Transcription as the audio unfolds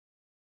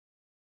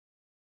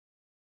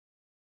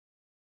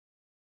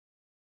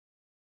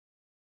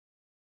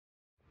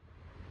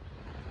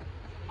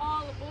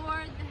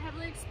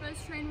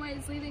Express trainway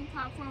is leaving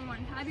platform 1.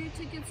 Have your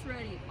tickets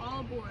ready.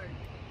 All aboard.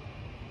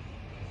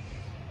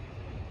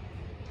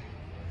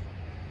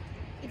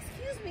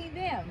 Excuse me,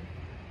 ma'am.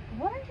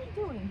 What are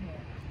we doing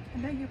here? I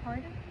beg your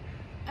pardon?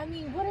 I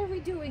mean, what are we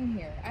doing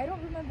here? I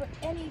don't remember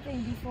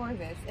anything before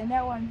this, and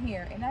now I'm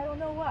here, and I don't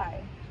know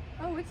why.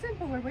 Oh, it's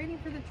simple. We're waiting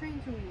for the train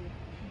to leave.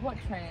 What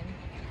train?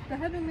 The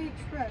Heavenly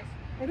Express.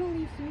 It'll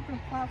leave soon from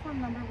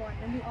platform number 1,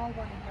 and we all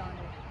want to get on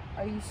it.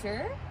 Are you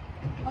sure?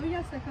 Oh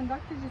yes, the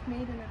conductor just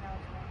made an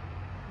announcement.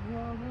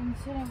 Well, then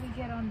shouldn't we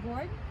get on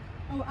board?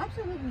 Oh,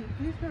 absolutely.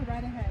 Please go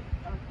right ahead.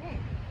 Okay.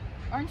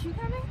 Aren't you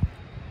coming?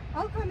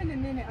 I'll come in a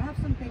minute. I have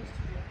some things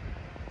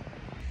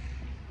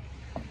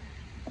to do.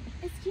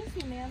 Excuse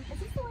me, ma'am. Is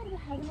this the way to the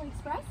Heavenly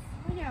Express?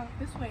 Oh yeah,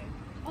 this way.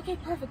 Okay,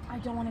 perfect. I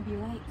don't want to be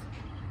late.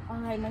 All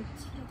right, my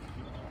ticket.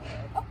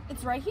 Oh,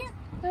 it's right here.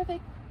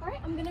 Perfect. All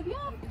right, I'm gonna be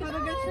off. Have a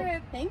good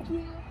trip. Thank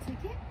you.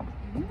 Ticket?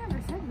 You never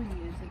said we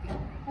needed a ticket.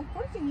 Of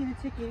course you need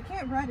a ticket. You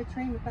can't ride a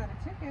train without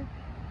a ticket.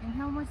 And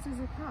how much does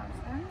it cost?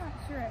 I'm not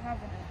sure I have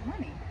enough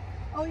money.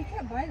 Oh, you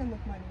can't buy them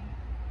with money.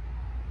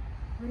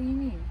 What do you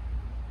mean?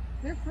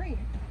 They're free.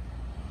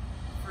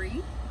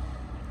 Free?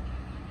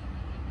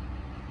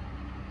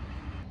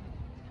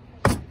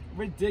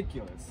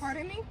 Ridiculous.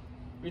 Pardon me?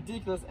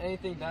 Ridiculous.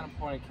 Anything that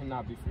important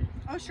cannot be free.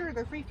 Oh sure,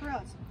 they're free for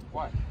us.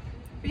 Why?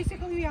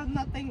 Basically, we have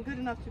nothing good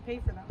enough to pay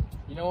for them.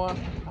 You know what?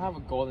 I have a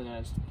golden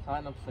edge,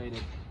 platinum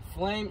plated,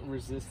 flame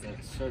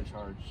resistant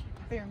surcharge.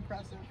 They're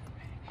impressive.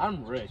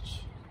 I'm rich.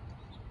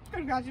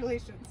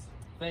 Congratulations.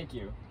 Thank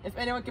you. If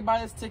anyone can buy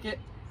this ticket,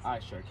 I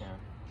sure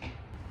can.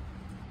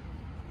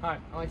 Hi,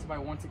 I'd like to buy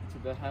one ticket to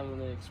the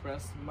Heavenly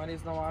Express.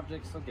 Money's no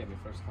object, so get me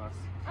first class.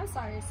 I'm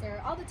sorry,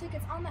 sir. All the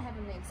tickets on the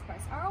Heavenly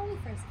Express are only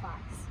first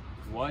class.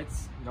 What?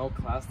 No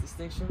class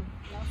distinction?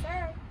 No,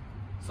 sir.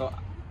 So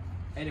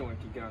anyone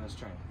can get on this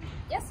train.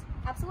 Yes,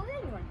 absolutely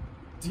anyone.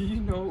 Do you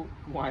know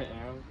who I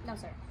am? No,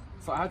 sir.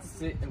 So I have to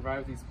sit and ride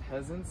with these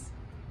peasants?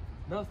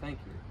 No, thank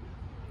you.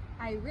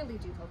 I really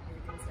do hope you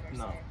reconsider,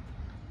 No. sir.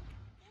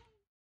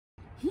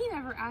 He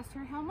never asked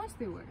her how much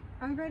they were.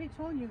 I already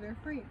told you they're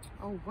free.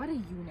 Oh, what do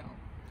you know?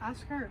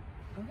 Ask her.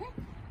 Okay.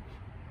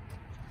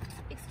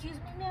 Excuse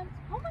me, ma'am.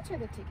 How much are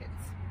the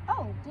tickets?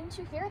 Oh, didn't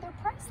you hear? They're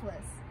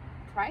priceless.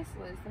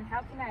 Priceless, then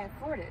how can I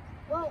afford it?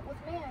 Well, with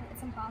man,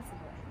 it's impossible.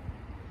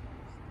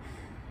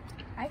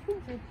 I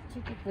think your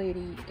ticket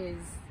lady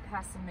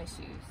has some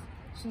issues.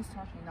 She's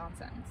talking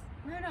nonsense.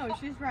 No,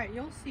 she's right.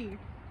 You'll see.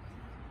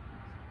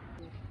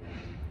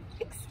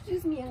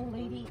 Excuse me, young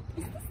lady.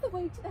 Is this the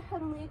way to the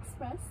Heavenly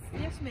Express?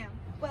 Yes, ma'am.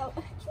 Well,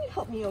 can you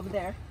help me over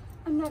there?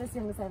 I'm not as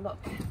young as I look.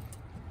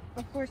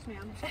 Of course,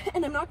 ma'am.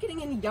 And I'm not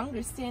getting any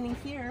younger standing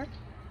here.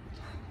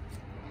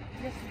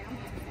 Yes, ma'am.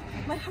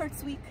 My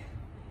heart's weak.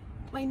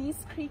 My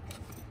knees creak.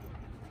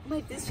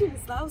 My vision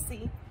is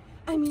lousy.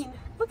 I mean,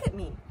 look at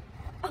me.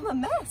 I'm a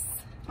mess.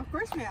 Of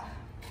course, ma'am.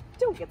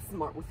 Don't get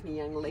smart with me,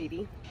 young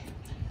lady.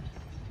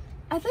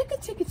 I'd like a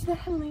ticket to the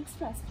Heavenly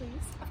Express,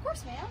 please. Of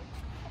course, ma'am.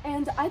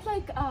 And I'd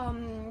like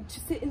to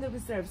sit in the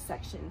reserve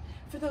section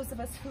for those of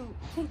us who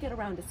can't get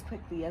around as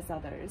quickly as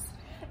others.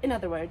 In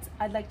other words,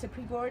 I'd like to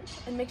pre-board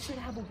and make sure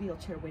to have a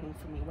wheelchair waiting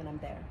for me when I'm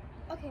there.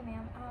 Okay,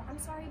 ma'am. I'm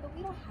sorry, but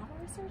we don't have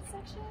a research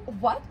section.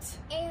 What?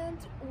 And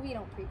we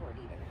don't pre-board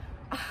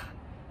either.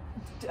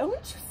 Don't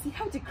you see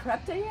how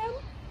decrepit I am?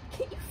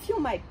 Can't you feel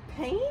my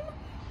pain?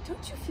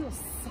 Don't you feel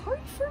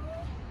sorry for me?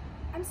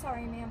 I'm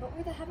sorry, ma'am, but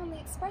where the Heavenly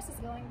Express is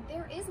going,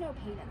 there is no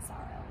pain and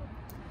sorrow.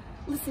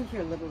 Listen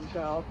here, little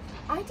girl.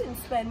 I didn't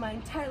spend my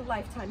entire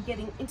lifetime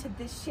getting into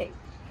this shape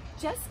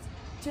just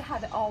to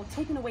have it all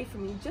taken away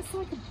from me just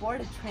so I could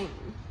board a train.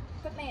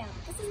 But ma'am,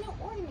 this is no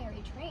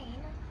ordinary train.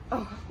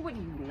 Oh, what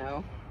do you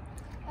know?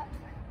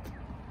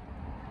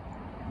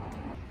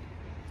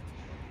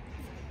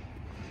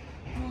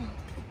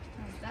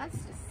 That's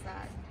just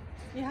sad.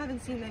 You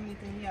haven't seen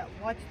anything yet.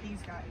 Watch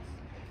these guys.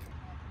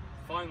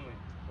 Finally,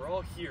 we're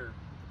all here.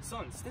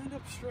 Son, stand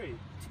up straight.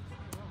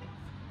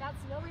 That's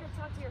no way to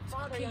talk to your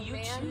father, young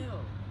man.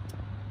 chill.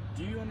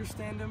 Do you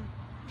understand him?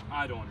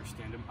 I don't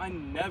understand him. I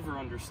never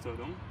understood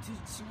him. Dude,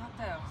 it's not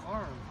that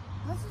hard.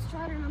 Let's just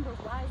try to remember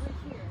why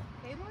we're here.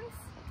 Okay, boys?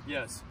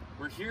 Yes,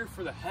 we're here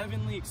for the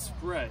Heavenly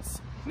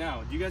Express.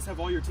 Now, do you guys have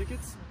all your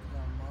tickets?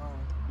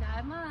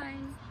 Not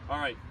mine. All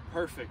right,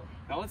 perfect.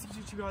 Now let's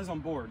get you guys on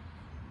board.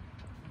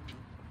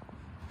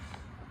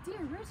 Dear,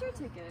 where's your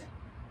ticket?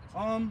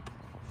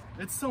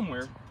 It's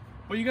somewhere,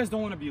 but you guys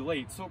don't want to be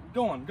late, so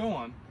go on, go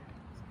on.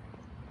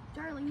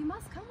 Darling, you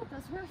must come with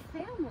us. We're a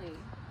family.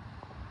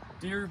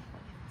 Dear,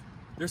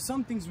 there's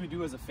some things we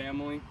do as a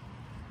family,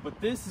 but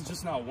this is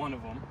just not one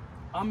of them.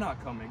 I'm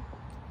not coming.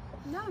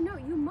 No,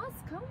 you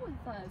must come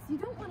with us. You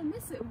don't want to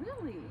miss it,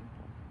 really.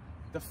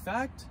 The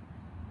fact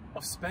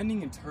of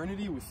spending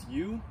eternity with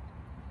you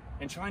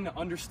and trying to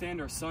understand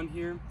our son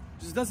here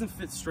just doesn't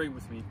fit straight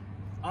with me.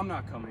 I'm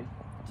not coming.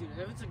 Dude,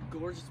 it's a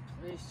gorgeous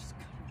place. Just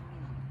come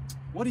on.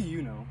 What do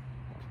you know?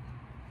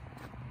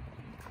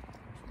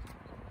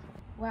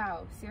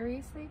 Wow,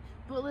 seriously?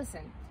 But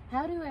listen,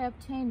 how do I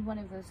obtain one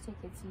of those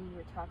tickets you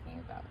were talking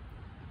about?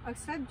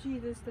 Accept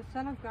Jesus, the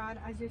Son of God,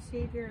 as your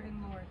Savior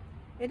and Lord,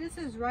 It is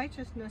his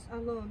righteousness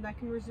alone that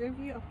can reserve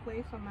you a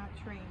place on that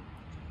train.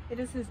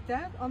 It is his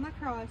death on the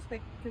cross that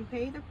can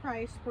pay the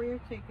price for your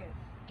ticket.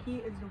 He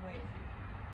is the way.